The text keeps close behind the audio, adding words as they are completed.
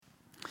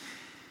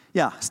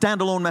Yeah,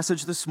 standalone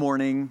message this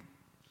morning,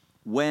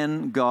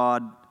 when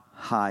God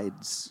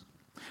hides.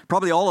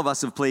 Probably all of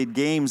us have played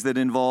games that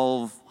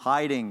involve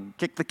hiding.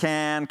 Kick the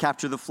can,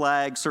 capture the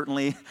flag,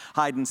 certainly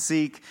hide and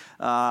seek.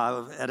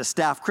 At a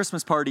staff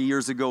Christmas party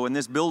years ago in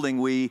this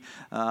building, we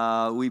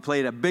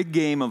played a big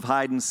game of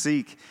hide and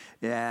seek.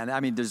 And I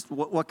mean,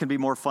 what can be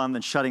more fun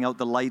than shutting out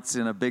the lights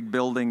in a big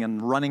building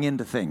and running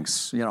into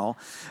things, you know?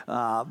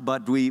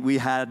 But we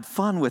had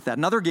fun with that.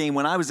 Another game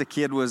when I was a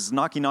kid was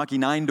Knocky Knocky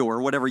Nine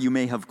Door, whatever you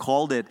may have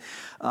called it.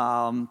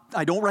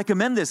 I don't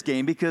recommend this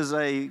game because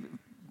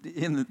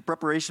in the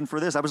preparation for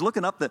this, I was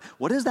looking up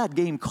what is that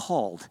game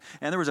called?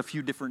 And there was a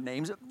few different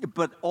names,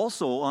 but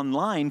also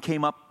online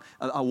came up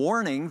a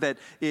warning that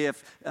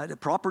if the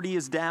property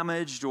is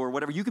damaged or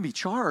whatever, you can be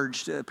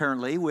charged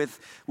apparently with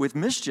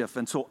mischief.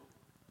 And so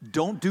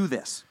don't do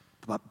this.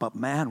 But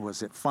man,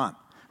 was it fun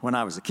when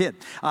I was a kid.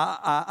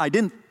 I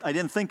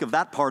didn't think of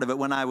that part of it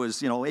when I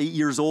was 8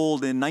 years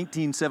old in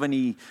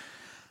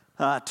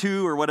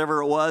 1972 or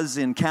whatever it was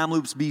in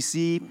Kamloops,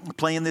 BC,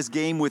 playing this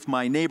game with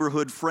my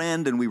neighborhood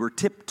friend, and we were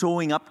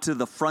tiptoeing up to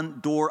the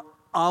front door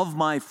of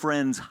my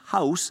friend's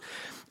house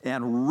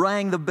and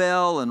rang the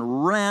bell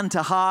and ran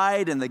to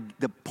hide, and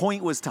the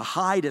point was to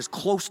hide as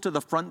close to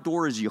the front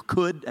door as you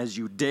could, as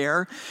you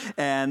dare.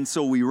 And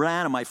so we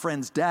ran, and my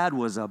friend's dad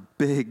was a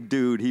big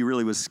dude. He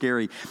really was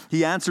scary.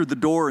 He answered the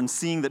door, and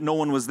seeing that no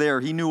one was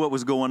there, he knew what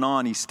was going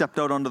on. He stepped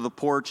out onto the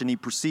porch, and he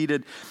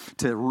proceeded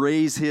to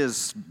raise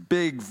his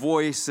big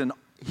voice, and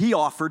he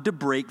offered to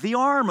break the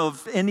arm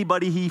of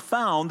anybody he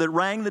found that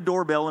rang the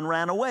doorbell and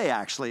ran away,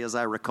 actually, as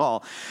I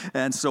recall.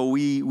 And so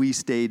we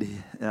stayed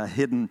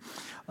hidden.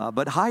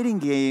 But hiding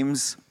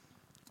games,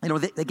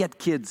 they get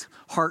kids'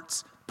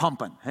 hearts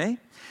pumping, hey?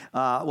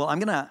 Well, I'm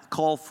going to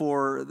call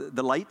for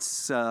the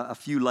lights, a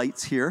few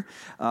lights here.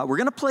 We're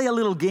going to play a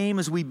little game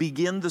as we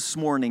begin this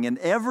morning, and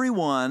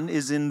everyone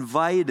is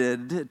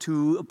invited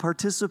to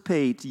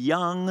participate,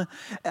 young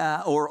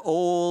or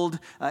old,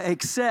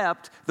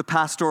 except the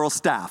pastoral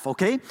staff,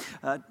 okay?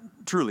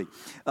 Truly.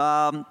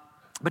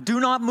 But do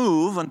not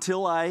move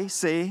until I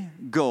say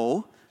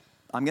go.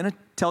 I'm going to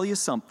tell you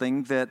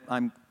something that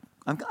I'm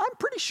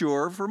pretty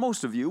sure for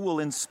most of you will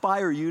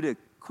inspire you to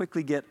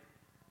quickly get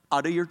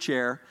out of your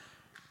chair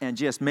and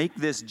just make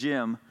this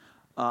gym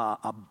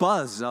a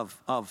buzz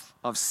of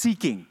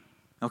seeking,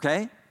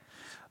 okay?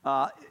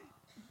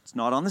 It's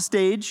not on the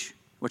stage,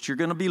 what you're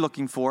going to be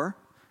looking for.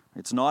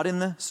 It's not in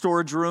the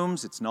storage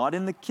rooms. It's not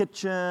in the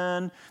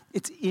kitchen.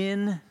 It's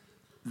in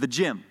the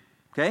gym,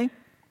 okay?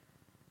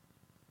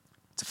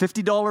 It's a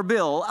 $50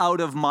 bill out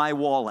of my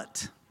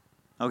wallet,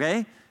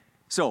 okay?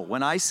 So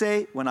when I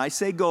say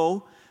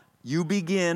go, you begin